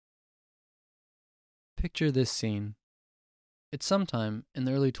Picture this scene. It's sometime in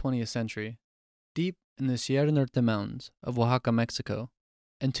the early 20th century, deep in the Sierra Norte mountains of Oaxaca, Mexico,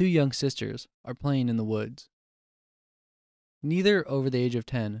 and two young sisters are playing in the woods. Neither over the age of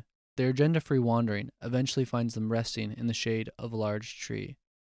 10, their agenda-free wandering eventually finds them resting in the shade of a large tree.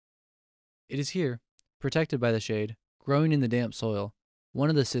 It is here, protected by the shade, growing in the damp soil, one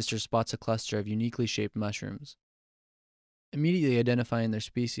of the sisters spots a cluster of uniquely shaped mushrooms. Immediately identifying their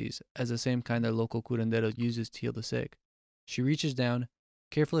species as the same kind their local curandero uses to heal the sick, she reaches down,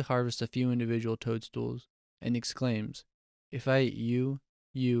 carefully harvests a few individual toadstools, and exclaims, "If I eat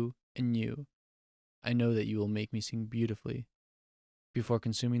you, and you, I know that you will make me sing beautifully," before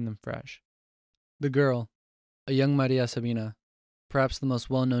consuming them fresh. The girl, a young Maria Sabina, perhaps the most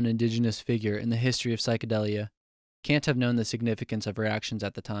well-known indigenous figure in the history of psychedelia, can't have known the significance of her actions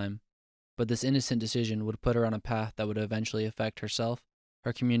at the time, but this innocent decision would put her on a path that would eventually affect herself,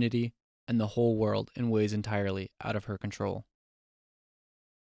 her community, and the whole world in ways entirely out of her control.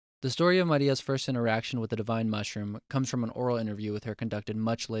 The story of Maria's first interaction with the divine mushroom comes from an oral interview with her conducted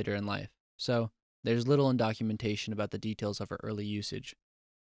much later in life, so there's little in documentation about the details of her early usage.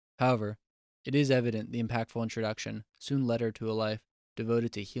 However, it is evident the impactful introduction soon led her to a life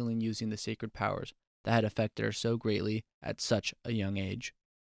devoted to healing using the sacred powers that had affected her so greatly at such a young age.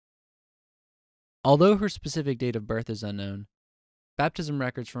 Although her specific date of birth is unknown, baptism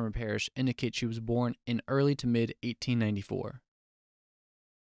records from her parish indicate she was born in early to mid-1894.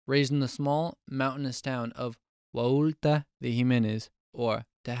 Raised in the small, mountainous town of Huaulta de Jimenez, or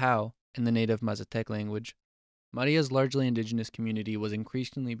Tejao in the native Mazatec language, Maria's largely indigenous community was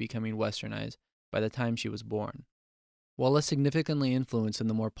increasingly becoming westernized by the time she was born. While less significantly influenced in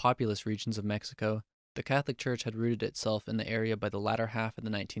the more populous regions of Mexico, the Catholic Church had rooted itself in the area by the latter half of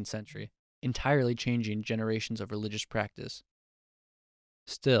the 19th century, entirely changing generations of religious practice.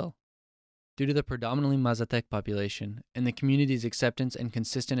 Still, due to the predominantly Mazatec population and the community's acceptance and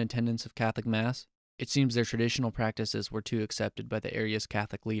consistent attendance of Catholic Mass, it seems their traditional practices were too accepted by the area's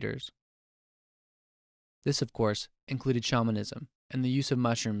Catholic leaders. This, of course, included shamanism and the use of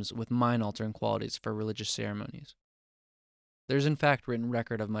mushrooms with mind-altering qualities for religious ceremonies. There is in fact written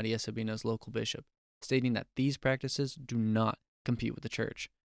record of Maria Sabina's local bishop stating that these practices do not compete with the Church,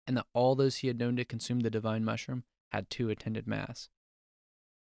 and that all those he had known to consume the divine mushroom had too attended Mass.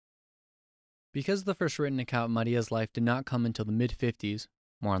 Because the first written account of Maria's life did not come until the mid-50s,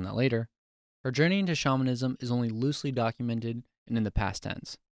 more on that later, her journey into shamanism is only loosely documented and in the past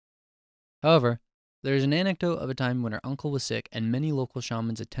tense. However, there is an anecdote of a time when her uncle was sick and many local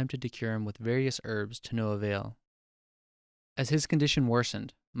shamans attempted to cure him with various herbs to no avail. As his condition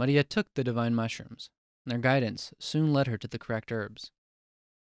worsened, Maria took the divine mushrooms, and their guidance soon led her to the correct herbs.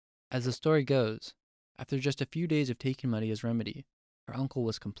 As the story goes, after just a few days of taking Maria's remedy, her uncle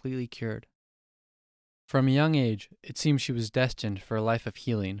was completely cured. From a young age, it seems she was destined for a life of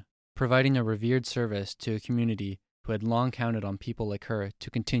healing, providing a revered service to a community who had long counted on people like her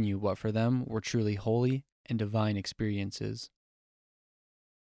to continue what for them were truly holy and divine experiences.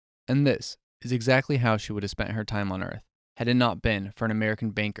 And this is exactly how she would have spent her time on Earth, had it not been for an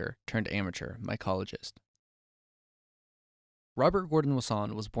American banker turned amateur mycologist. Robert Gordon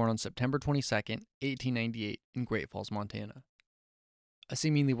Wasson was born on September 22, 1898, in Great Falls, Montana. A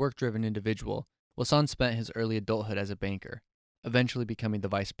seemingly work-driven individual, Wasson spent his early adulthood as a banker, eventually becoming the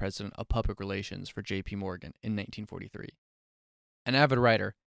vice president of public relations for J.P. Morgan in 1943. An avid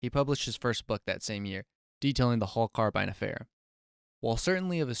writer, he published his first book that same year, detailing the Hall Carbine affair. While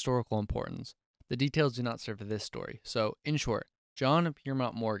certainly of historical importance, the details do not serve this story, so, in short, John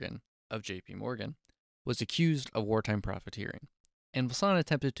Piermont Morgan, of J.P. Morgan, was accused of wartime profiteering, and Wasson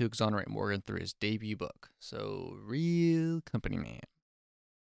attempted to exonerate Morgan through his debut book, so real company man.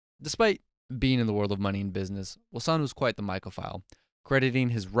 Despite being in the world of money and business, Wasson was quite the mycophile, crediting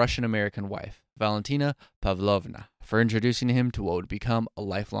his Russian-American wife, Valentina Pavlovna, for introducing him to what would become a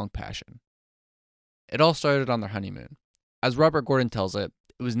lifelong passion. It all started on their honeymoon. As Robert Gordon tells it,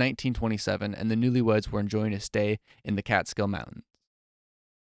 it was 1927 and the newlyweds were enjoying a stay in the Catskill Mountains.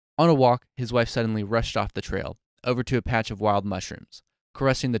 On a walk, his wife suddenly rushed off the trail, over to a patch of wild mushrooms,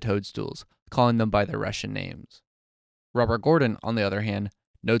 caressing the toadstools, calling them by their Russian names. Robert Gordon, on the other hand,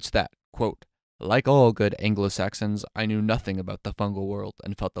 notes that, quote, "Like all good Anglo-Saxons, I knew nothing about the fungal world,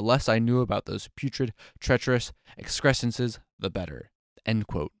 and felt the less I knew about those putrid, treacherous excrescences, the better." End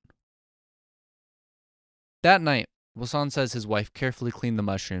quote. That night, Wasson says his wife carefully cleaned the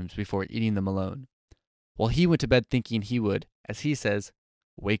mushrooms before eating them alone, while he went to bed thinking he would, as he says,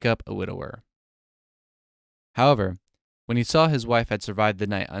 wake up a widower. However, when he saw his wife had survived the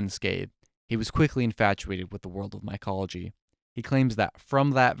night unscathed, he was quickly infatuated with the world of mycology. He claims that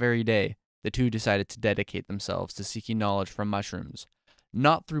from that very day, the two decided to dedicate themselves to seeking knowledge from mushrooms,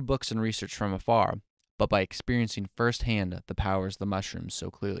 not through books and research from afar, but by experiencing firsthand the powers the mushrooms so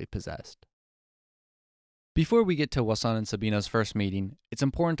clearly possessed. Before we get to Wasan and Sabina's first meeting, it's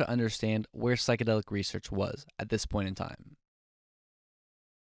important to understand where psychedelic research was at this point in time.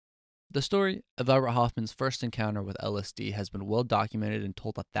 The story of Albert Hofmann's first encounter with LSD has been well documented and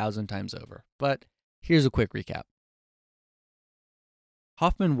told 1,000 times over, but here's a quick recap.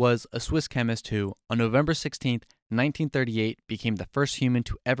 Hofmann was a Swiss chemist who, on November 16, 1938, became the first human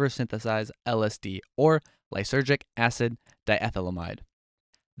to ever synthesize LSD, or lysergic acid diethylamide.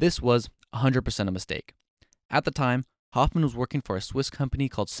 This was 100% a mistake. At the time, Hofmann was working for a Swiss company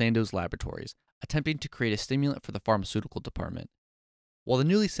called Sandoz Laboratories, attempting to create a stimulant for the pharmaceutical department. While the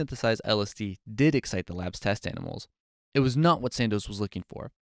newly synthesized LSD did excite the lab's test animals, it was not what Sandoz was looking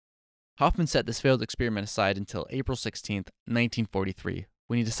for. Hofmann set this failed experiment aside until April 16, 1943,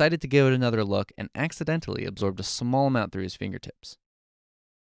 when he decided to give it another look and accidentally absorbed a small amount through his fingertips.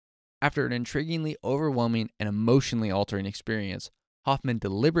 After an intriguingly overwhelming and emotionally altering experience, Hofmann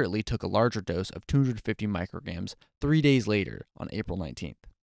deliberately took a larger dose of 250 micrograms 3 days later on April 19th.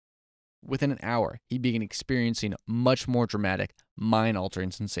 Within an hour, he began experiencing much more dramatic, mind-altering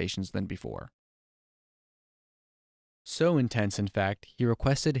sensations than before. So intense, in fact, he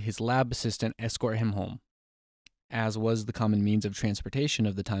requested his lab assistant escort him home. As was the common means of transportation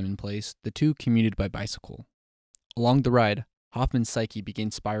of the time and place, the two commuted by bicycle. Along the ride, Hofmann's psyche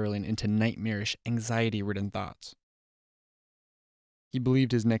began spiraling into nightmarish, anxiety-ridden thoughts. He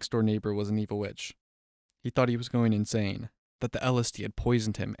believed his next-door neighbor was an evil witch. He thought he was going insane, that the LSD had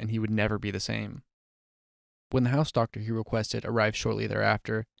poisoned him and he would never be the same. When the house doctor he requested arrived shortly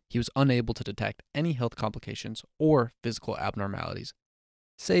thereafter, he was unable to detect any health complications or physical abnormalities,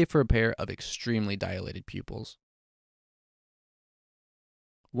 save for a pair of extremely dilated pupils.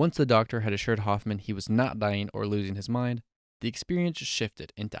 Once the doctor had assured Hofmann he was not dying or losing his mind, the experience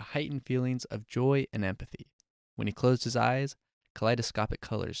shifted into heightened feelings of joy and empathy. When he closed his eyes, kaleidoscopic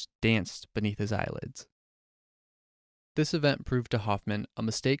colors danced beneath his eyelids. This event proved to Hofmann a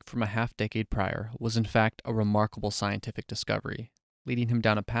mistake from a half-decade prior was in fact a remarkable scientific discovery, leading him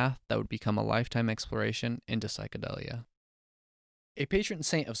down a path that would become a lifetime exploration into psychedelia. A patron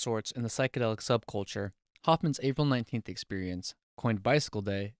saint of sorts in the psychedelic subculture, Hofmann's April 19th experience, coined Bicycle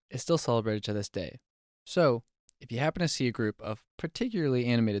Day, is still celebrated to this day. So, if you happen to see a group of particularly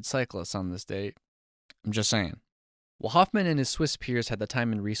animated cyclists on this day, I'm just saying. While Hofmann and his Swiss peers had the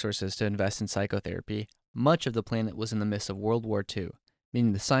time and resources to invest in psychotherapy, much of the planet was in the midst of World War II,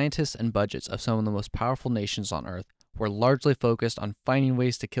 meaning the scientists and budgets of some of the most powerful nations on Earth were largely focused on finding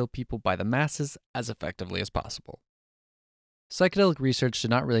ways to kill people by the masses as effectively as possible. Psychedelic research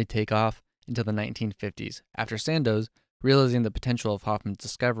did not really take off until the 1950s, after Sandoz, realizing the potential of Hofmann's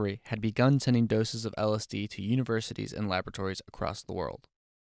discovery, had begun sending doses of LSD to universities and laboratories across the world.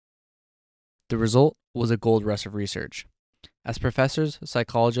 The result was a gold rush of research. As professors,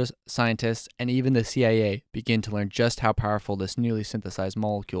 psychologists, scientists, and even the CIA began to learn just how powerful this newly synthesized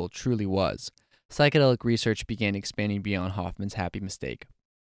molecule truly was, psychedelic research began expanding beyond Hofmann's happy mistake.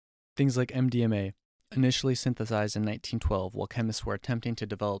 Things like MDMA, initially synthesized in 1912 while chemists were attempting to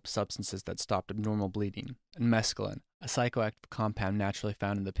develop substances that stopped abnormal bleeding, and mescaline, a psychoactive compound naturally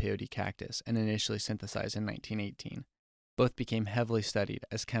found in the peyote cactus and initially synthesized in 1918. Both became heavily studied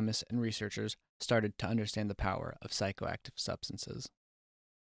as chemists and researchers started to understand the power of psychoactive substances.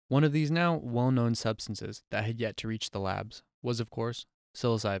 One of these now well-known substances that had yet to reach the labs was, of course,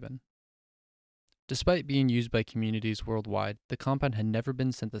 psilocybin. Despite being used by communities worldwide, the compound had never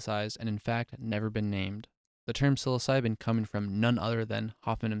been synthesized and in fact never been named, the term psilocybin coming from none other than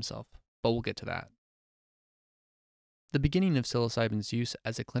Hofmann himself, but we'll get to that. The beginning of psilocybin's use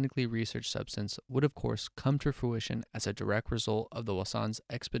as a clinically researched substance would of course come to fruition as a direct result of the Wasan's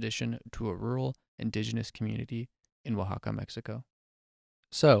expedition to a rural indigenous community in Oaxaca, Mexico.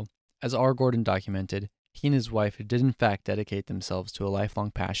 So, as R. Gordon documented, he and his wife did in fact dedicate themselves to a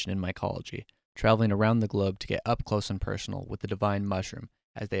lifelong passion in mycology, traveling around the globe to get up close and personal with the divine mushroom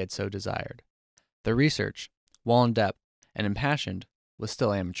as they had so desired. Their research, while in depth and impassioned, was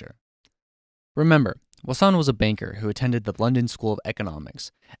still amateur. Remember, Wasan was a banker who attended the London School of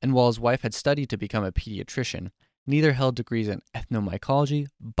Economics, and while his wife had studied to become a pediatrician, neither held degrees in ethnomycology,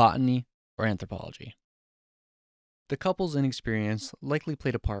 botany, or anthropology. The couple's inexperience likely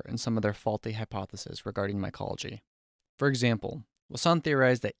played a part in some of their faulty hypotheses regarding mycology. For example, Wasan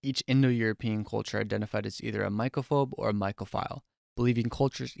theorized that each Indo-European culture identified as either a mycophobe or a mycophile, believing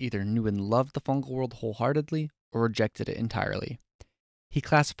cultures either knew and loved the fungal world wholeheartedly or rejected it entirely. He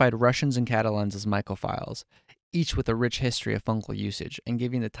classified Russians and Catalans as mycophiles, each with a rich history of fungal usage and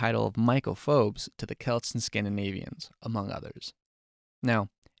giving the title of mycophobes to the Celts and Scandinavians, among others. Now,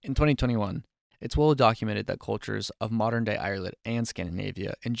 in 2021, it's well documented that cultures of modern-day Ireland and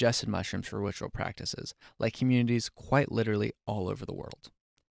Scandinavia ingested mushrooms for ritual practices, like communities quite literally all over the world.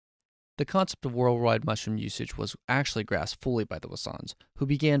 The concept of worldwide mushroom usage was actually grasped fully by the Wasans, who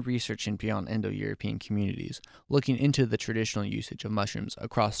began researching beyond Indo-European communities, looking into the traditional usage of mushrooms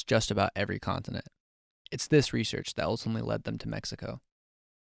across just about every continent. It's this research that ultimately led them to Mexico.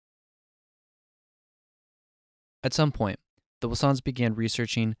 At some point, the Wasans began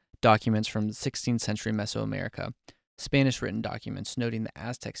researching documents from the 16th century Mesoamerica, Spanish-written documents noting the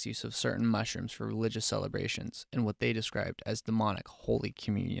Aztecs' use of certain mushrooms for religious celebrations in what they described as demonic Holy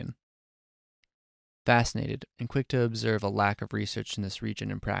Communion. Fascinated and quick to observe a lack of research in this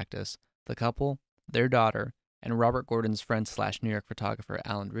region and practice, the couple, their daughter, and Robert Gordon's friend/New York photographer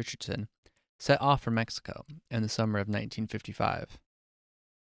Alan Richardson set off for Mexico in the summer of 1955.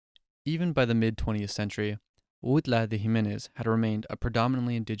 Even by the mid-20th century, Huitla de Jimenez had remained a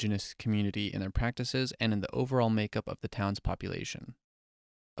predominantly indigenous community in their practices and in the overall makeup of the town's population.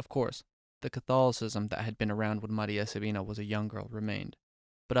 Of course, the Catholicism that had been around when Maria Sabina was a young girl remained,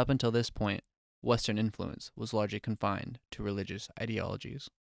 but up until this point, Western influence was largely confined to religious ideologies.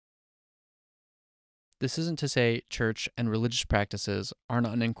 This isn't to say church and religious practices are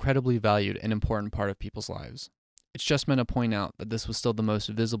not an incredibly valued and important part of people's lives. It's just meant to point out that this was still the most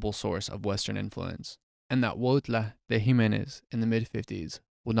visible source of Western influence, and that Huitla de Jimenez in the mid-50s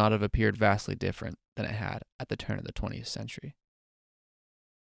would not have appeared vastly different than it had at the turn of the 20th century.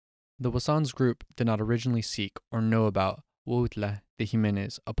 The Wasans group did not originally seek or know about Huitla de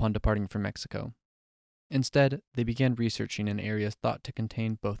Jimenez upon departing from Mexico. Instead, they began researching in areas thought to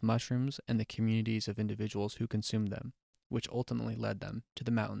contain both mushrooms and the communities of individuals who consumed them, which ultimately led them to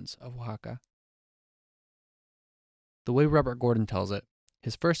the mountains of Oaxaca. The way Robert Gordon tells it,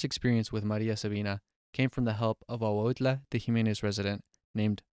 his first experience with Maria Sabina came from the help of a Huitla de Jimenez resident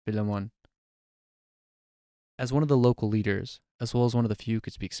named Filemon. As one of the local leaders, as well as one of the few who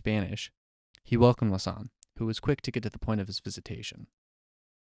could speak Spanish, he welcomed Wasan, who was quick to get to the point of his visitation.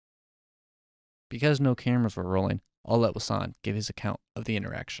 Because no cameras were rolling, I'll let Wasan give his account of the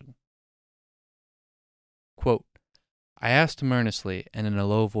interaction. Quote, I asked him earnestly and in a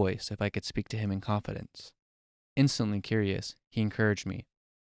low voice if I could speak to him in confidence. Instantly curious, he encouraged me.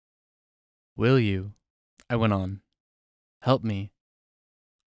 Will you, I went on, help me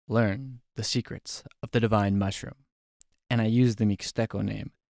learn the secrets of the divine mushroom? And I used the Mixteco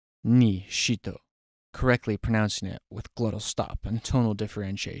name, Ni Shito, correctly pronouncing it with glottal stop and tonal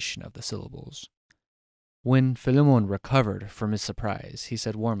differentiation of the syllables. When Philemon recovered from his surprise, he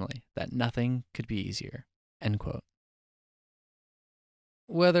said warmly that nothing could be easier. End quote.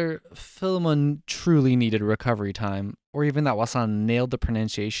 Whether Philemon truly needed recovery time, or even that Wasan nailed the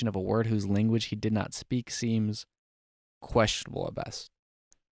pronunciation of a word whose language he did not speak seems questionable at best.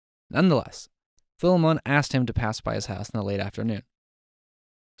 Nonetheless, Philemon asked him to pass by his house in the late afternoon.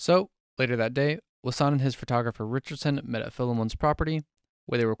 So, later that day, Wasan and his photographer Richardson met at Philemon's property,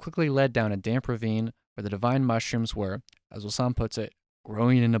 where they were quickly led down a damp ravine where the divine mushrooms were, as Wasan puts it,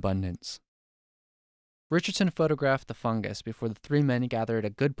 growing in abundance. Richardson photographed the fungus before the three men gathered a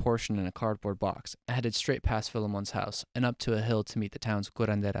good portion in a cardboard box and headed straight past Philemon's house and up to a hill to meet the town's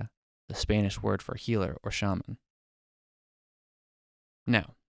curandera, the Spanish word for healer or shaman.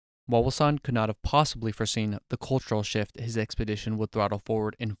 Now, while Wasan could not have possibly foreseen the cultural shift his expedition would throttle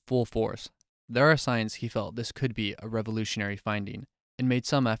forward in full force, there are signs he felt this could be a revolutionary finding and made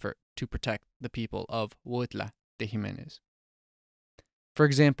some effort to protect the people of Huitla de Jimenez. For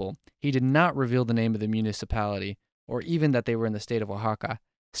example, he did not reveal the name of the municipality or even that they were in the state of Oaxaca,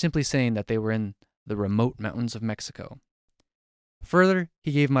 simply saying that they were in the remote mountains of Mexico. Further,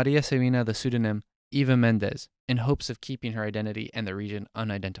 he gave Maria Sabina the pseudonym Eva Mendez in hopes of keeping her identity and the region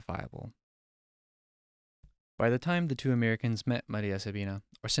unidentifiable. By the time the two Americans met Maria Sabina,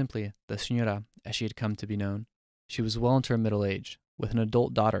 or simply the Señora as she had come to be known, she was well into her middle age, with an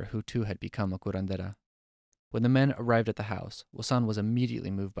adult daughter who too had become a curandera. When the men arrived at the house, Wasan was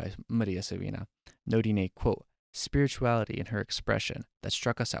immediately moved by Maria Sabina, noting a, quote, spirituality in her expression that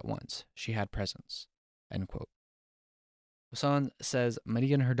struck us at once. She had presence, end quote. Wasan says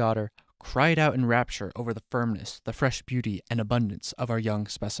Maria and her daughter cried out in rapture over the firmness, the fresh beauty, and abundance of our young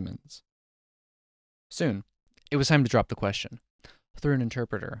specimens. Soon, it was time to drop the question. Through an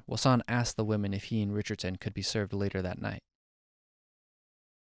interpreter, Wasan asked the women if he and Richardson could be served later that night.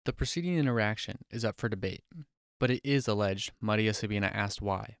 The preceding interaction is up for debate, but it is alleged Maria Sabina asked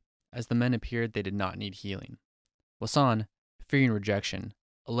why, as the men appeared they did not need healing. Wasan, fearing rejection,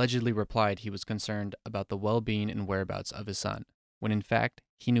 allegedly replied he was concerned about the well-being and whereabouts of his son, when in fact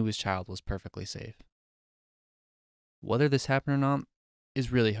he knew his child was perfectly safe. Whether this happened or not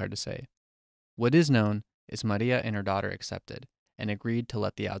is really hard to say. What is known is Maria and her daughter accepted and agreed to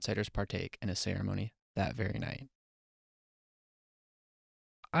let the outsiders partake in a ceremony that very night.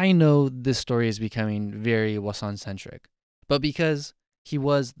 I know this story is becoming very Wasan-centric, but because he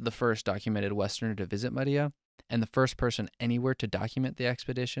was the first documented Westerner to visit Maria and the first person anywhere to document the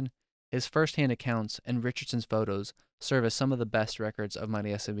expedition, his first-hand accounts and Richardson's photos serve as some of the best records of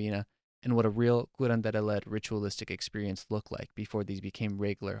Maria Sabina and what a real curandera-led ritualistic experience looked like before these became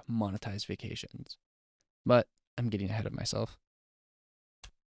regular, monetized vacations. But I'm getting ahead of myself.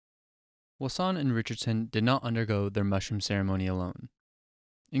 Wasan and Richardson did not undergo their mushroom ceremony alone.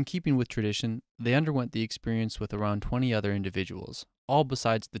 In keeping with tradition, they underwent the experience with around 20 other individuals, all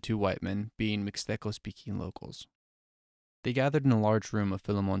besides the two white men being Mixteco-speaking locals. They gathered in a large room of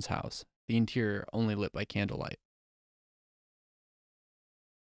Philemon's house, the interior only lit by candlelight.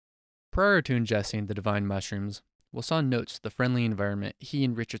 Prior to ingesting the divine mushrooms, Wasan notes the friendly environment he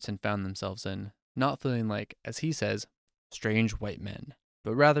and Richardson found themselves in, not feeling like, as he says, strange white men,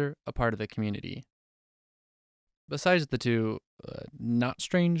 but rather a part of the community. Besides the two not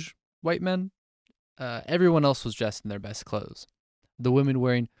strange white men, everyone else was dressed in their best clothes. The women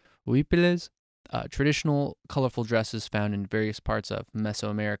wearing huipiles, traditional colorful dresses found in various parts of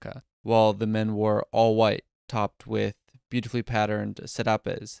Mesoamerica, while the men wore all white, topped with beautifully patterned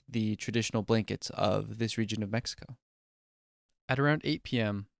serapes, the traditional blankets of this region of Mexico. At around 8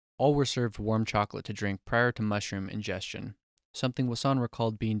 p.m., all were served warm chocolate to drink prior to mushroom ingestion, something Wasan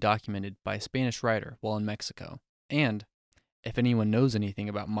recalled being documented by a Spanish writer while in Mexico. And, if anyone knows anything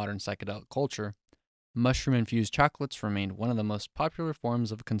about modern psychedelic culture, mushroom-infused chocolates remained one of the most popular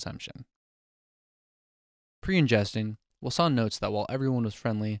forms of consumption. Pre-ingesting, Wasan notes that while everyone was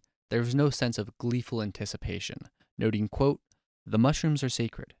friendly, there was no sense of gleeful anticipation, noting, quote, "The mushrooms are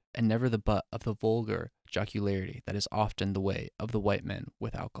sacred, and never the butt of the vulgar jocularity that is often the way of the white men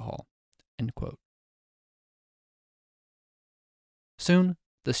with alcohol." End quote. Soon,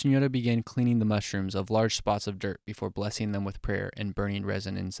 the senora began cleaning the mushrooms of large spots of dirt before blessing them with prayer and burning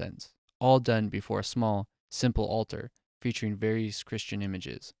resin incense, all done before a small, simple altar featuring various Christian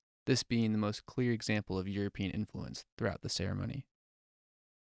images, this being the most clear example of European influence throughout the ceremony.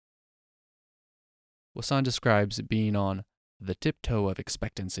 Wasan describes being on the tiptoe of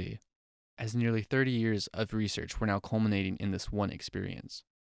expectancy, as nearly 30 years of research were now culminating in this one experience.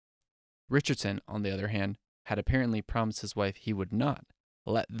 Richardson, on the other hand, had apparently promised his wife he would not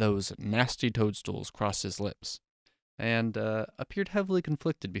let those nasty toadstools cross his lips, and appeared heavily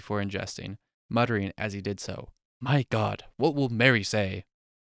conflicted before ingesting, muttering as he did so, "My God, what will Mary say?"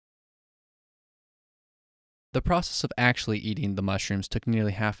 The process of actually eating the mushrooms took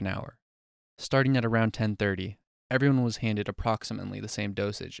nearly half an hour. Starting at around 10:30, everyone was handed approximately the same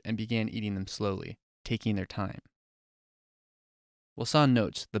dosage and began eating them slowly, taking their time. Wasan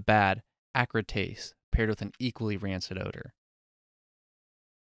notes the bad, acrid taste paired with an equally rancid odor.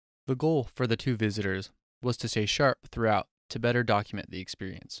 The goal for the two visitors was to stay sharp throughout to better document the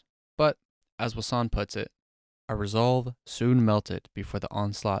experience. But, as Wasan puts it, our resolve soon melted before the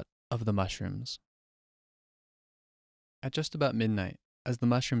onslaught of the mushrooms. At just about midnight, as the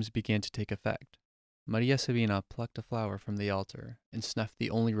mushrooms began to take effect, Maria Sabina plucked a flower from the altar and snuffed the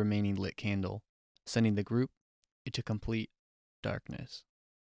only remaining lit candle, sending the group into complete darkness.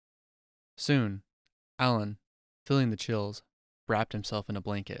 Soon, Alan, feeling the chills, wrapped himself in a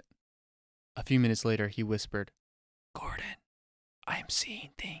blanket. A few minutes later, he whispered, "Gordon, I am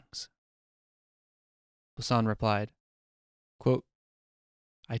seeing things." Wasan replied, quote,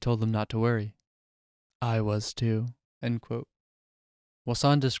 "I told them not to worry. I was too." End quote.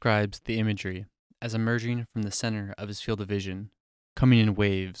 Wasan describes the imagery as emerging from the center of his field of vision, coming in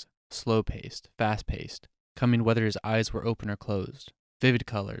waves, slow-paced, fast-paced, coming whether his eyes were open or closed, vivid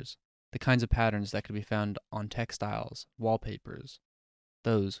colors, the kinds of patterns that could be found on textiles, wallpapers,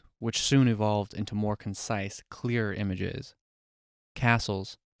 those which soon evolved into more concise, clearer images,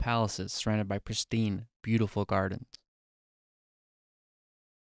 castles, palaces surrounded by pristine, beautiful gardens.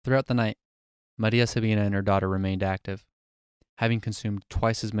 Throughout the night, Maria Sabina and her daughter remained active. Having consumed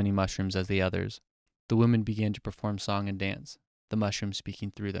twice as many mushrooms as the others, the women began to perform song and dance, the mushrooms speaking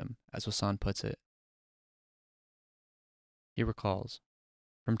through them, as Wasan puts it. He recalls,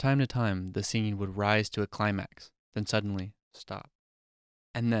 from time to time the singing would rise to a climax, then suddenly stop.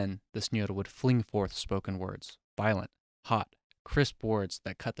 And then the senora would fling forth spoken words, violent, hot, crisp words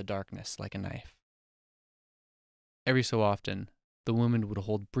that cut the darkness like a knife. Every so often, the women would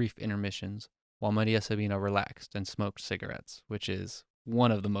hold brief intermissions while Maria Sabina relaxed and smoked cigarettes, which is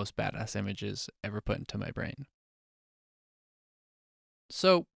one of the most badass images ever put into my brain.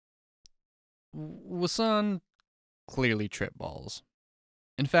 So, Wasan clearly tripped balls.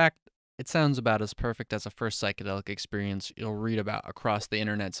 In fact, it sounds about as perfect as a first psychedelic experience you'll read about across the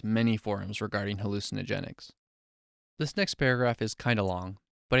internet's many forums regarding hallucinogenics. This next paragraph is kinda long,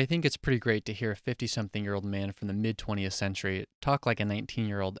 but I think it's pretty great to hear a 50-something-year-old man from the mid-20th century talk like a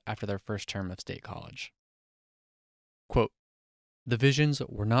 19-year-old after their first term of state college. Quote, "The visions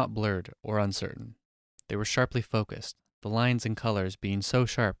were not blurred or uncertain. They were sharply focused, the lines and colors being so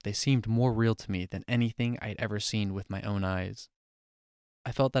sharp they seemed more real to me than anything I had ever seen with my own eyes.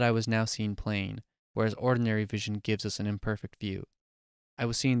 I felt that I was now seeing plain, whereas ordinary vision gives us an imperfect view. I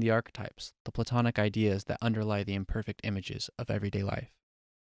was seeing the archetypes, the platonic ideas that underlie the imperfect images of everyday life.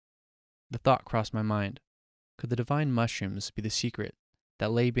 The thought crossed my mind, could the divine mushrooms be the secret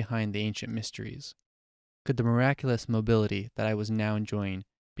that lay behind the ancient mysteries? Could the miraculous mobility that I was now enjoying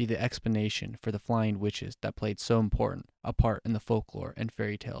be the explanation for the flying witches that played so important a part in the folklore and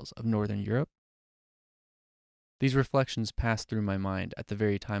fairy tales of Northern Europe? These reflections passed through my mind at the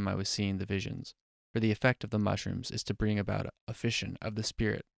very time I was seeing the visions, for the effect of the mushrooms is to bring about a fission of the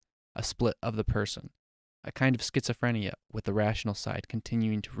spirit, a split of the person, a kind of schizophrenia with the rational side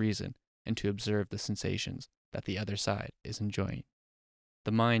continuing to reason and to observe the sensations that the other side is enjoying.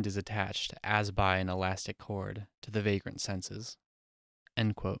 The mind is attached, as by an elastic cord, to the vagrant senses."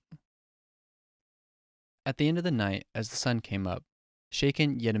 End quote. At the end of the night, as the sun came up,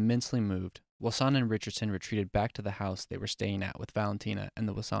 shaken yet immensely moved, Wasan and Richardson retreated back to the house they were staying at with Valentina and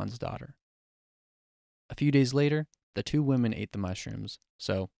the Wasan's daughter. A few days later, the two women ate the mushrooms,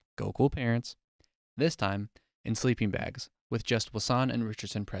 so go cool parents, this time in sleeping bags, with just Wasan and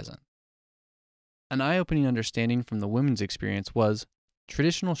Richardson present. An eye-opening understanding from the women's experience was,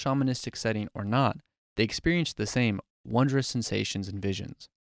 traditional shamanistic setting or not, they experienced the same wondrous sensations and visions,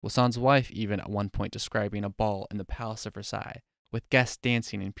 Wasan's wife even at one point describing a ball in the Palace of Versailles, with guests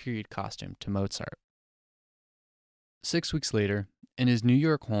dancing in period costume to Mozart. 6 weeks later, in his New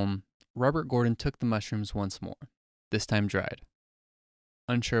York home, Robert Gordon took the mushrooms once more, this time dried.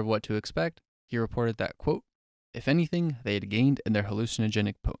 Unsure of what to expect, he reported that, quote, "if anything, they had gained in their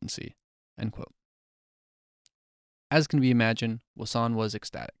hallucinogenic potency," end quote. As can be imagined, Wasan was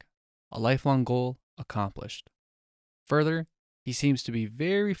ecstatic. A lifelong goal accomplished. Further, he seems to be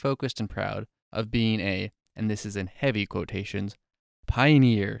very focused and proud of being a, and this is in heavy quotations,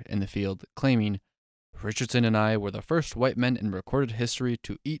 pioneer in the field, claiming, "Richardson and I were the first white men in recorded history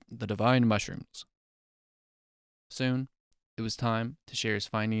to eat the divine mushrooms." Soon, it was time to share his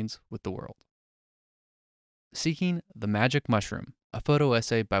findings with the world. Seeking the Magic Mushroom, a photo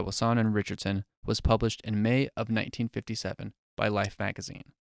essay by Wasan and Richardson, was published in May of 1957 by Life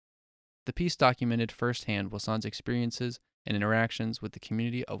magazine. The piece documented firsthand Wasan's experiences and interactions with the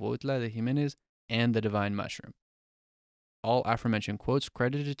community of Huautla de Jimenez and the divine mushroom. All aforementioned quotes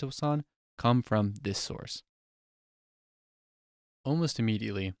credited to Wasan come from this source. Almost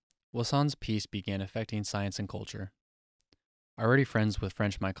immediately, Wasan's piece began affecting science and culture. Already friends with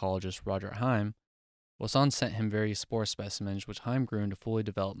French mycologist Roger Heim, Wasan sent him various spore specimens which Heim grew into fully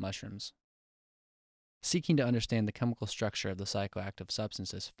developed mushrooms. Seeking to understand the chemical structure of the psychoactive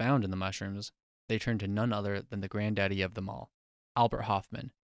substances found in the mushrooms, they turned to none other than the granddaddy of them all, Albert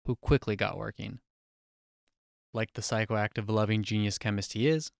Hofmann, who quickly got working. Like the psychoactive loving genius chemist he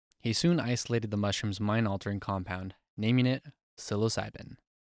is, he soon isolated the mushroom's mind-altering compound, naming it psilocybin.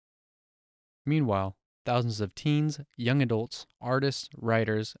 Meanwhile, thousands of teens, young adults, artists,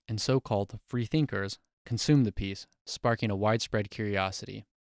 writers, and so-called free thinkers consumed the piece, sparking a widespread curiosity.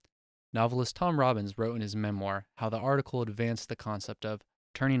 Novelist Tom Robbins wrote in his memoir how the article advanced the concept of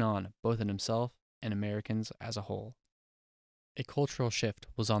turning on both in himself and Americans as a whole. A cultural shift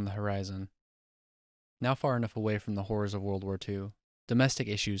was on the horizon. Now far enough away from the horrors of World War II, domestic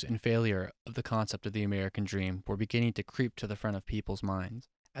issues and failure of the concept of the American dream were beginning to creep to the front of people's minds,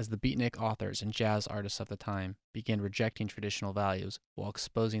 as the beatnik authors and jazz artists of the time began rejecting traditional values while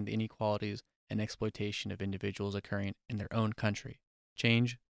exposing the inequalities and exploitation of individuals occurring in their own country.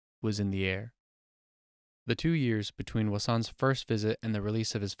 Change was in the air. The 2 years between Wasan's first visit and the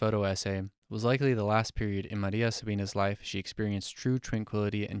release of his photo essay was likely the last period in Maria Sabina's life she experienced true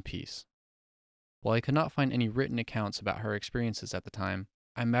tranquility and peace. While I could not find any written accounts about her experiences at the time,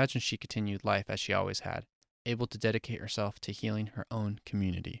 I imagine she continued life as she always had, able to dedicate herself to healing her own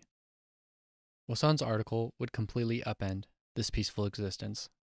community. Wasan's article would completely upend this peaceful existence.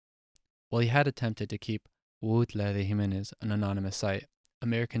 While he had attempted to keep Huautla de Jimenez an anonymous site,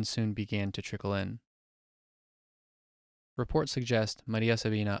 Americans soon began to trickle in. Reports suggest Maria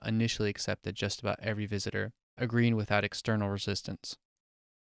Sabina initially accepted just about every visitor, agreeing without external resistance,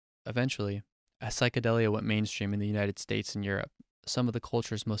 Eventually, as psychedelia went mainstream in the United States and Europe, some of the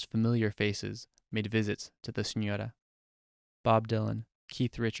culture's most familiar faces made visits to the Senora. Bob Dylan,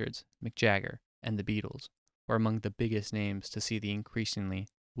 Keith Richards, Mick Jagger, and the Beatles were among the biggest names to see the increasingly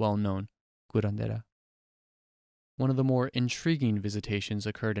well-known curandera. One of the more intriguing visitations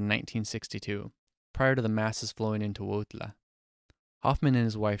occurred in 1962, prior to the masses flowing into Huautla. Hoffman and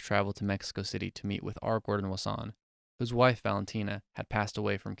his wife traveled to Mexico City to meet with R. Gordon Wasson, whose wife Valentina had passed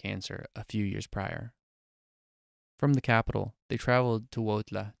away from cancer a few years prior. From the capital, they traveled to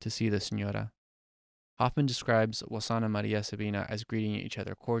Huautla to see the Senora. Hoffman describes Wasson and Maria Sabina as greeting each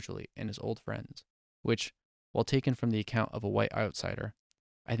other cordially and as old friends, which, while taken from the account of a white outsider,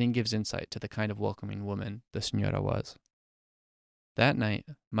 I think gives insight to the kind of welcoming woman the Senora was. That night,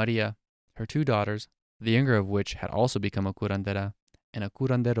 Maria, her two daughters, the younger of which had also become a curandera, and a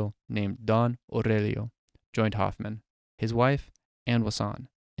curandero named Don Aurelio, joined Hoffman, his wife, and Wasson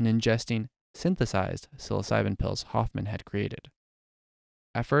in ingesting synthesized psilocybin pills Hoffman had created.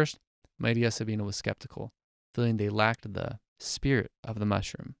 At first, Maria Sabina was skeptical, feeling they lacked the spirit of the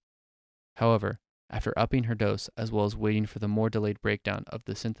mushroom. However, after upping her dose as well as waiting for the more delayed breakdown of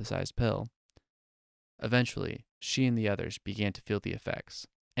the synthesized pill, eventually she and the others began to feel the effects,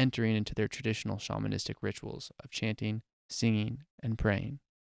 entering into their traditional shamanistic rituals of chanting, singing, and praying.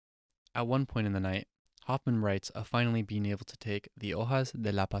 At one point in the night, Hoffman writes of finally being able to take the hojas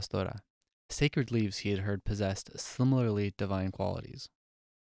de la pastora, sacred leaves he had heard possessed similarly divine qualities.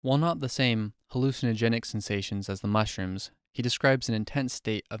 While not the same hallucinogenic sensations as the mushrooms, he describes an intense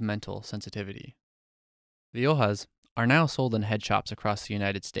state of mental sensitivity. The hojas are now sold in head shops across the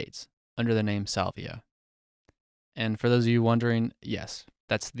United States under the name salvia. And for those of you wondering, yes,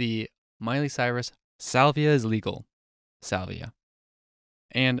 that's the Miley Cyrus salvia is legal salvia.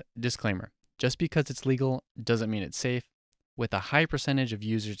 And disclaimer, just because it's legal doesn't mean it's safe, with a high percentage of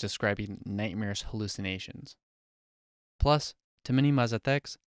users describing nightmarish hallucinations. Plus, to many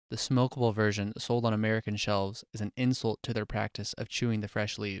Mazatecs, the smokable version sold on American shelves is an insult to their practice of chewing the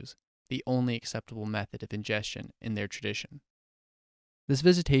fresh leaves, the only acceptable method of ingestion in their tradition. This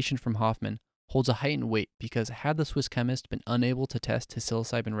visitation from Hoffman holds a heightened weight because had the Swiss chemist been unable to test his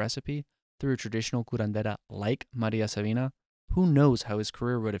psilocybin recipe through a traditional curandera like Maria Sabina, who knows how his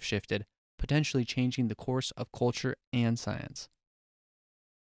career would have shifted, potentially changing the course of culture and science.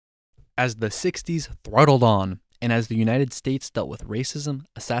 As the 60s throttled on, and as the United States dealt with racism,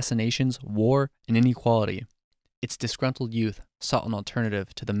 assassinations, war, and inequality, its disgruntled youth sought an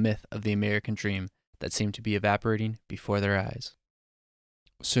alternative to the myth of the American dream that seemed to be evaporating before their eyes.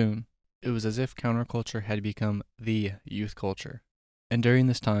 Soon, it was as if counterculture had become the youth culture. And during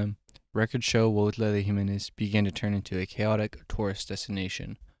this time, records show Huautla de Jimenez began to turn into a chaotic tourist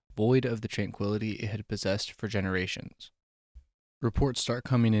destination, void of the tranquility it had possessed for generations. Reports start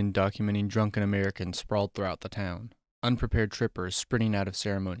coming in documenting drunken Americans sprawled throughout the town, unprepared trippers sprinting out of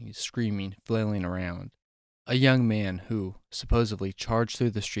ceremonies, screaming, flailing around. A young man who, supposedly, charged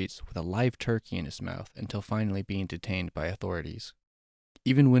through the streets with a live turkey in his mouth until finally being detained by authorities.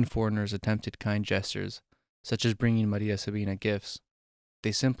 Even when foreigners attempted kind gestures, such as bringing Maria Sabina gifts,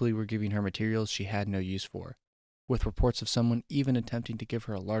 they simply were giving her materials she had no use for, with reports of someone even attempting to give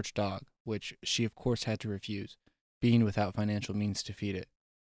her a large dog, which she of course had to refuse, being without financial means to feed it.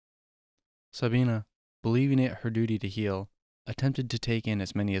 Sabina, believing it her duty to heal, attempted to take in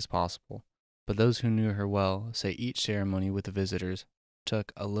as many as possible, but those who knew her well say each ceremony with the visitors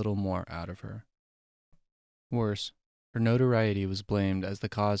took a little more out of her. Worse, her notoriety was blamed as the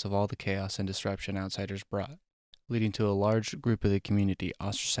cause of all the chaos and disruption outsiders brought, leading to a large group of the community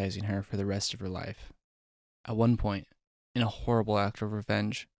ostracizing her for the rest of her life. At one point, in a horrible act of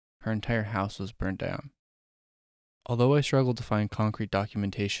revenge, her entire house was burned down. Although I struggled to find concrete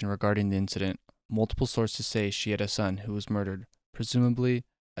documentation regarding the incident, multiple sources say she had a son who was murdered, presumably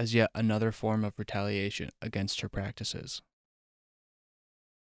as yet another form of retaliation against her practices.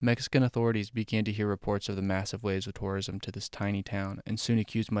 Mexican authorities began to hear reports of the massive waves of tourism to this tiny town and soon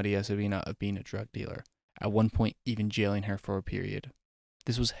accused Maria Sabina of being a drug dealer, at one point even jailing her for a period.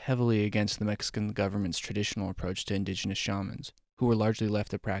 This was heavily against the Mexican government's traditional approach to indigenous shamans, who were largely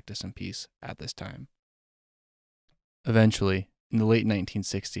left to practice in peace at this time. Eventually, in the late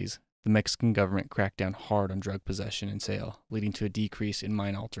 1960s, the Mexican government cracked down hard on drug possession and sale, leading to a decrease in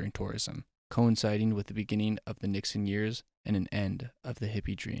mind-altering tourism, coinciding with the beginning of the Nixon years and an end of the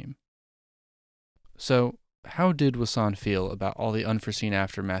hippie dream. So, how did Wasson feel about all the unforeseen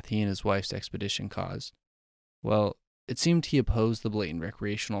aftermath he and his wife's expedition caused? Well, it seemed he opposed the blatant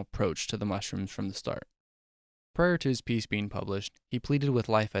recreational approach to the mushrooms from the start. Prior to his piece being published, he pleaded with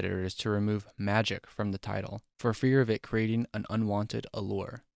Life editors to remove magic from the title, for fear of it creating an unwanted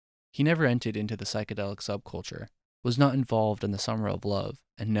allure. He never entered into the psychedelic subculture, was not involved in the summer of love,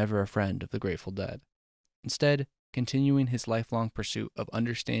 and never a friend of the Grateful Dead. Instead, continuing his lifelong pursuit of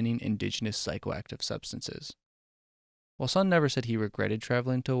understanding indigenous psychoactive substances. Wasan never said he regretted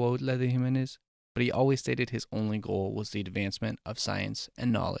traveling to Huautla de Jimenez, but he always stated his only goal was the advancement of science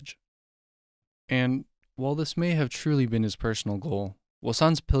and knowledge. And while this may have truly been his personal goal,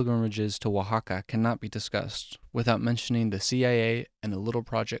 Wasan's pilgrimages to Oaxaca cannot be discussed without mentioning the CIA and a little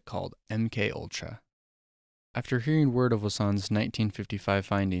project called MK Ultra. After hearing word of Wasan's 1955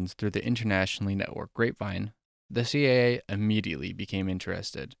 findings through the internationally networked grapevine, the CIA immediately became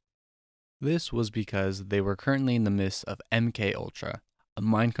interested. This was because they were currently in the midst of MK Ultra, a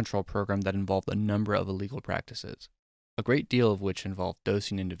mind control program that involved a number of illegal practices, a great deal of which involved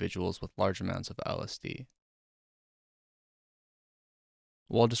dosing individuals with large amounts of LSD.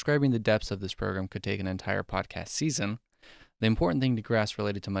 While describing the depths of this program could take an entire podcast season, the important thing to grasp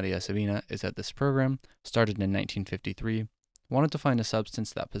related to Maria Sabina is that this program, started in 1953, wanted to find a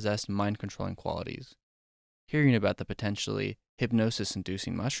substance that possessed mind-controlling qualities. Hearing about the potentially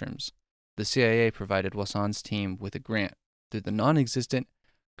hypnosis-inducing mushrooms, the CIA provided Wasan's team with a grant through the non-existent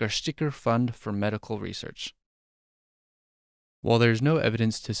Gersticker Fund for Medical Research. While there is no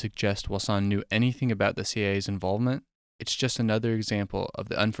evidence to suggest Wasan knew anything about the CIA's involvement, it's just another example of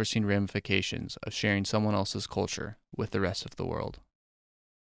the unforeseen ramifications of sharing someone else's culture with the rest of the world.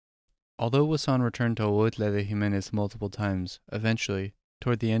 Although Wasan returned to Huautla de Jimenez multiple times, eventually,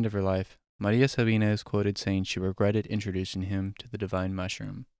 toward the end of her life, Maria Sabina is quoted saying she regretted introducing him to the divine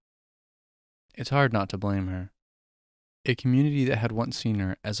mushroom. It's hard not to blame her. A community that had once seen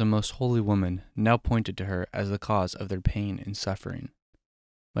her as a most holy woman now pointed to her as the cause of their pain and suffering.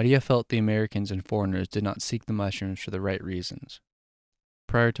 Maria felt the Americans and foreigners did not seek the mushrooms for the right reasons.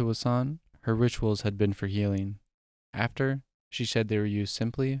 Prior to Wasan, her rituals had been for healing. After, she said they were used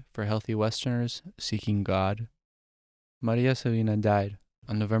simply for healthy Westerners seeking God. Maria Sabina died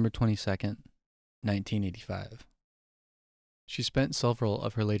on November 22nd, 1985. She spent several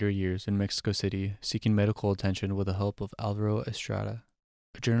of her later years in Mexico City seeking medical attention with the help of Alvaro Estrada,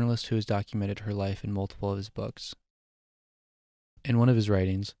 a journalist who has documented her life in multiple of his books. In one of his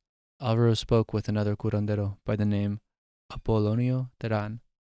writings, Alvaro spoke with another curandero by the name Apolonio Terán,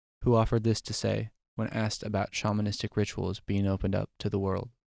 who offered this to say when asked about shamanistic rituals being opened up to the world.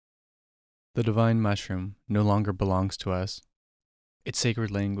 The divine mushroom no longer belongs to us. Its sacred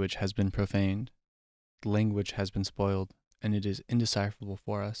language has been profaned. The language has been spoiled, and it is indecipherable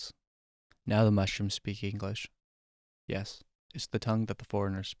for us. Now the mushrooms speak English. Yes, it's the tongue that the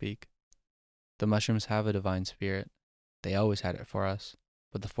foreigners speak. The mushrooms have a divine spirit. They always had it for us,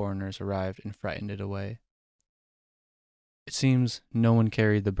 but the foreigners arrived and frightened it away. It seems no one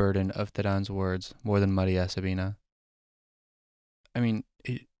carried the burden of Terán's words more than Maria Sabina. I mean,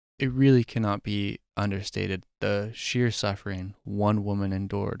 it really cannot be understated the sheer suffering one woman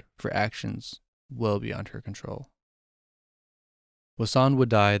endured for actions well beyond her control. Wasan would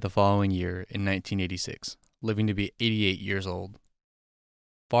die the following year in 1986, living to be 88 years old.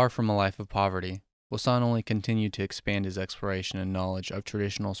 Far from a life of poverty, Wasan only continued to expand his exploration and knowledge of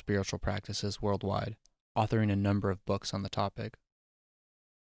traditional spiritual practices worldwide, authoring a number of books on the topic.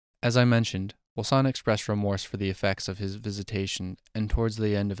 As I mentioned, Wasan expressed remorse for the effects of his visitation, and towards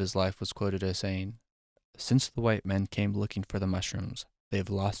the end of his life was quoted as saying, "Since the white men came looking for the mushrooms, they've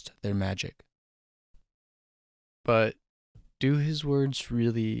lost their magic." But do his words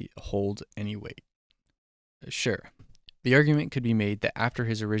really hold any weight? Sure. The argument could be made that after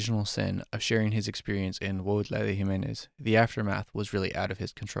his original sin of sharing his experience in Huautla de Jimenez, the aftermath was really out of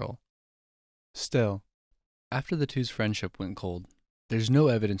his control. Still, after the two's friendship went cold, there's no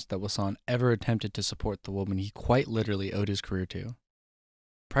evidence that Wasan ever attempted to support the woman he quite literally owed his career to.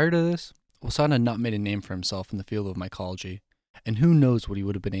 Prior to this, Wasan had not made a name for himself in the field of mycology, and who knows what he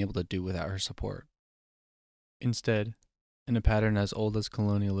would have been able to do without her support. Instead, in a pattern as old as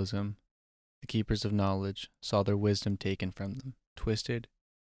colonialism, the keepers of knowledge saw their wisdom taken from them, twisted,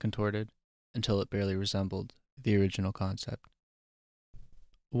 contorted, until it barely resembled the original concept.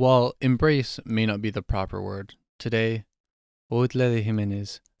 While embrace may not be the proper word, today, Huautla de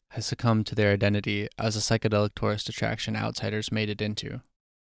Jimenez has succumbed to their identity as a psychedelic tourist attraction outsiders made it into.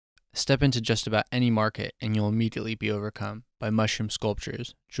 Step into just about any market and you'll immediately be overcome by mushroom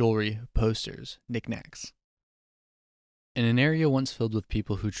sculptures, jewelry, posters, knickknacks. In an area once filled with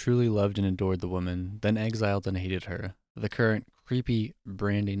people who truly loved and adored the woman, then exiled and hated her, the current creepy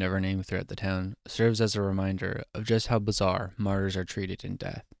branding of her name throughout the town serves as a reminder of just how bizarre martyrs are treated in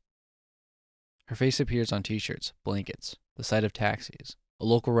death. Her face appears on t-shirts, blankets, the side of taxis. A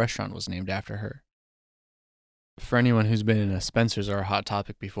local restaurant was named after her. For anyone who's been in a Spencer's or a Hot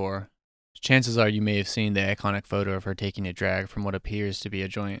Topic before, chances are you may have seen the iconic photo of her taking a drag from what appears to be a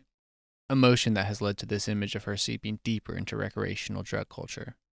joint, a motion that has led to this image of her seeping deeper into recreational drug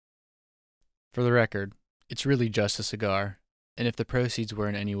culture. For the record, it's really just a cigar, and if the proceeds were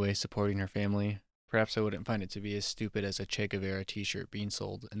in any way supporting her family, perhaps I wouldn't find it to be as stupid as a Che Guevara t-shirt being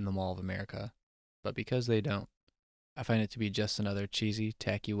sold in the Mall of America. But because they don't, I find it to be just another cheesy,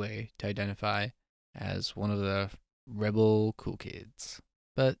 tacky way to identify as one of the rebel cool kids.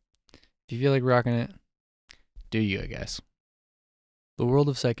 But if you feel like rocking it, do you, I guess. The world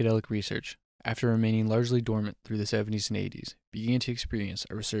of psychedelic research, after remaining largely dormant through the 70s and 80s, began to experience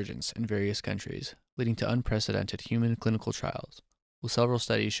a resurgence in various countries, leading to unprecedented human clinical trials, with several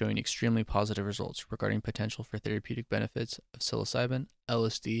studies showing extremely positive results regarding potential for therapeutic benefits of psilocybin,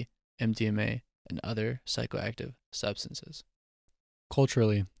 LSD, MDMA, and other psychoactive substances.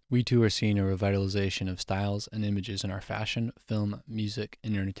 Culturally, we too are seeing a revitalization of styles and images in our fashion, film, music,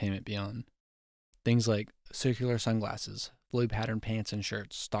 and entertainment beyond. Things like circular sunglasses, fully patterned pants and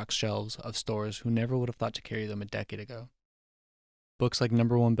shirts stock shelves of stores who never would have thought to carry them a decade ago. Books like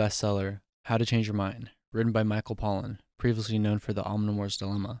 #1 bestseller, How to Change Your Mind, written by Michael Pollan, previously known for The Omnivore's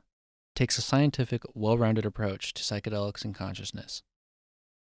Dilemma, takes a scientific, well-rounded approach to psychedelics and consciousness.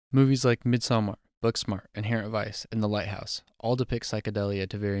 Movies like Midsommar, Booksmart, Inherent Vice, and The Lighthouse all depict psychedelia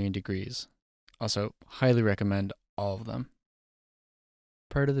to varying degrees. Also, highly recommend all of them.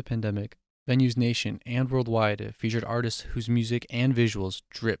 Prior to the pandemic, venues nation and worldwide featured artists whose music and visuals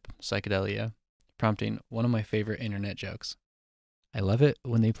drip psychedelia, prompting one of my favorite internet jokes. I love it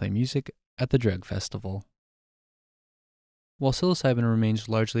when they play music at the drug festival. While psilocybin remains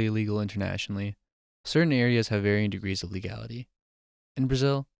largely illegal internationally, certain areas have varying degrees of legality. In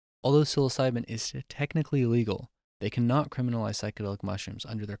Brazil, although psilocybin is technically illegal, they cannot criminalize psychedelic mushrooms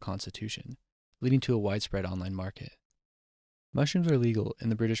under their constitution, leading to a widespread online market. Mushrooms are legal in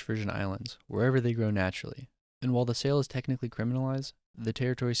the British Virgin Islands, wherever they grow naturally, and while the sale is technically criminalized, the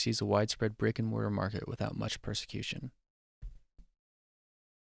territory sees a widespread brick-and-mortar market without much persecution.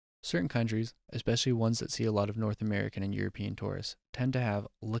 Certain countries, especially ones that see a lot of North American and European tourists, tend to have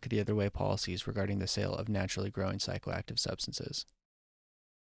look-the-other-way policies regarding the sale of naturally growing psychoactive substances.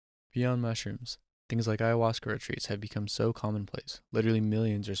 Beyond mushrooms, things like ayahuasca retreats have become so commonplace, literally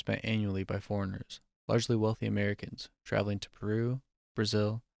millions are spent annually by foreigners, largely wealthy Americans, traveling to Peru,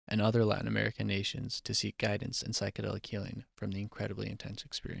 Brazil, and other Latin American nations to seek guidance in psychedelic healing from the incredibly intense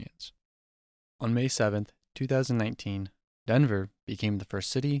experience. On May 7th, 2019, Denver became the first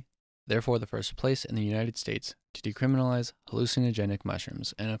city, therefore the first place in the United States, to decriminalize hallucinogenic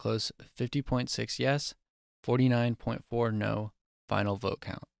mushrooms in a close 50.6 yes, 49.4 no final vote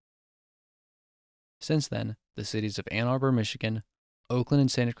count. Since then, the cities of Ann Arbor, Michigan, Oakland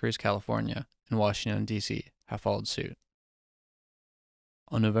and Santa Cruz, California, and Washington, D.C. have followed suit.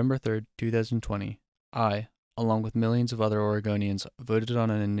 On November 3, 2020, I, along with millions of other Oregonians, voted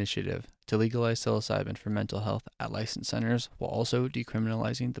on an initiative to legalize psilocybin for mental health at licensed centers while also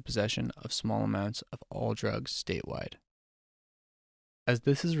decriminalizing the possession of small amounts of all drugs statewide. As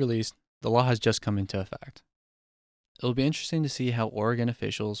this is released, the law has just come into effect. It will be interesting to see how Oregon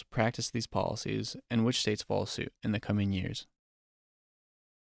officials practice these policies and which states follow suit in the coming years.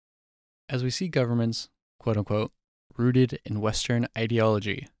 As we see governments, quote-unquote, rooted in Western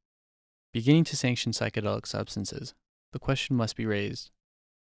ideology, beginning to sanction psychedelic substances, the question must be raised,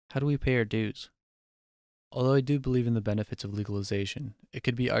 how do we pay our dues? Although I do believe in the benefits of legalization, it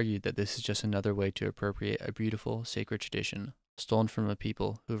could be argued that this is just another way to appropriate a beautiful, sacred tradition stolen from a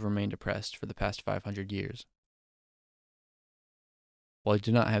people who have remained oppressed for the past 500 years. While I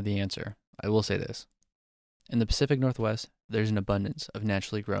do not have the answer, I will say this. In the Pacific Northwest, there's an abundance of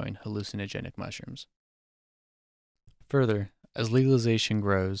naturally growing hallucinogenic mushrooms. Further, as legalization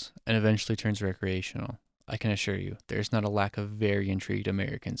grows and eventually turns recreational, I can assure you there is not a lack of very intrigued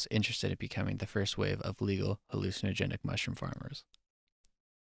Americans interested in becoming the first wave of legal hallucinogenic mushroom farmers.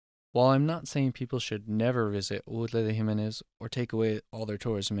 While I'm not saying people should never visit Isla de Jimenez or take away all their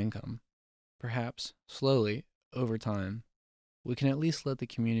tourism income, perhaps, slowly, over time, we can at least let the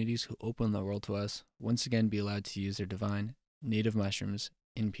communities who open the world to us once again be allowed to use their divine, native mushrooms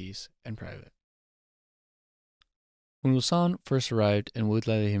in peace and private. When Wilson first arrived in Isla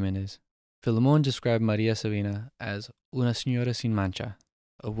de Jimenez, Filemón described Maria Sabina as una señora sin mancha,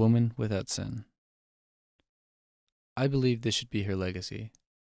 a woman without sin. I believe this should be her legacy.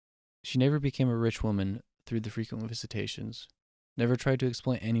 She never became a rich woman through the frequent visitations, never tried to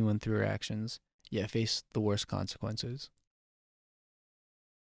exploit anyone through her actions, yet faced the worst consequences.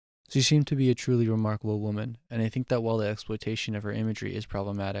 She seemed to be a truly remarkable woman, and I think that while the exploitation of her imagery is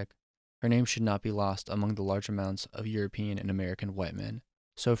problematic, Her name should not be lost among the large amounts of European and American white men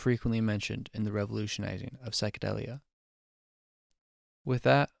so frequently mentioned in the revolutionizing of psychedelia. With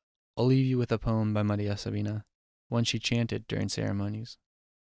that, I'll leave you with a poem by Maria Sabina, one she chanted during ceremonies.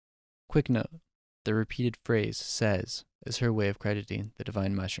 Quick note, the repeated phrase says is her way of crediting the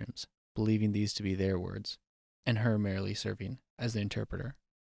divine mushrooms, believing these to be their words, and her merely serving as the interpreter.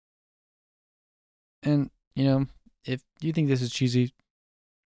 And, if you think this is cheesy,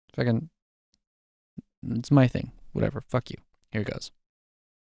 it's my thing. Whatever, fuck you. Here it goes.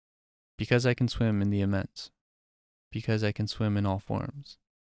 Because I can swim in the immense. Because I can swim in all forms.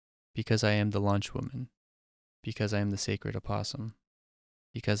 Because I am the lunch woman. Because I am the sacred opossum.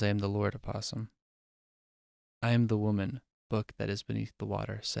 Because I am the Lord opossum. I am the woman, book that is beneath the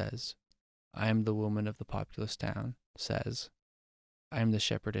water, says. I am the woman of the populous town, says. I am the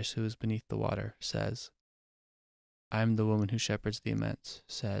shepherdess who is beneath the water, says. I am the woman who shepherds the immense,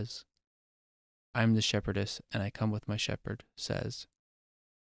 says. I am the shepherdess, and I come with my shepherd, says.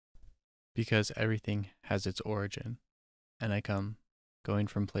 Because everything has its origin, and I come, going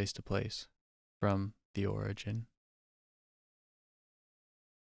from place to place, from the origin.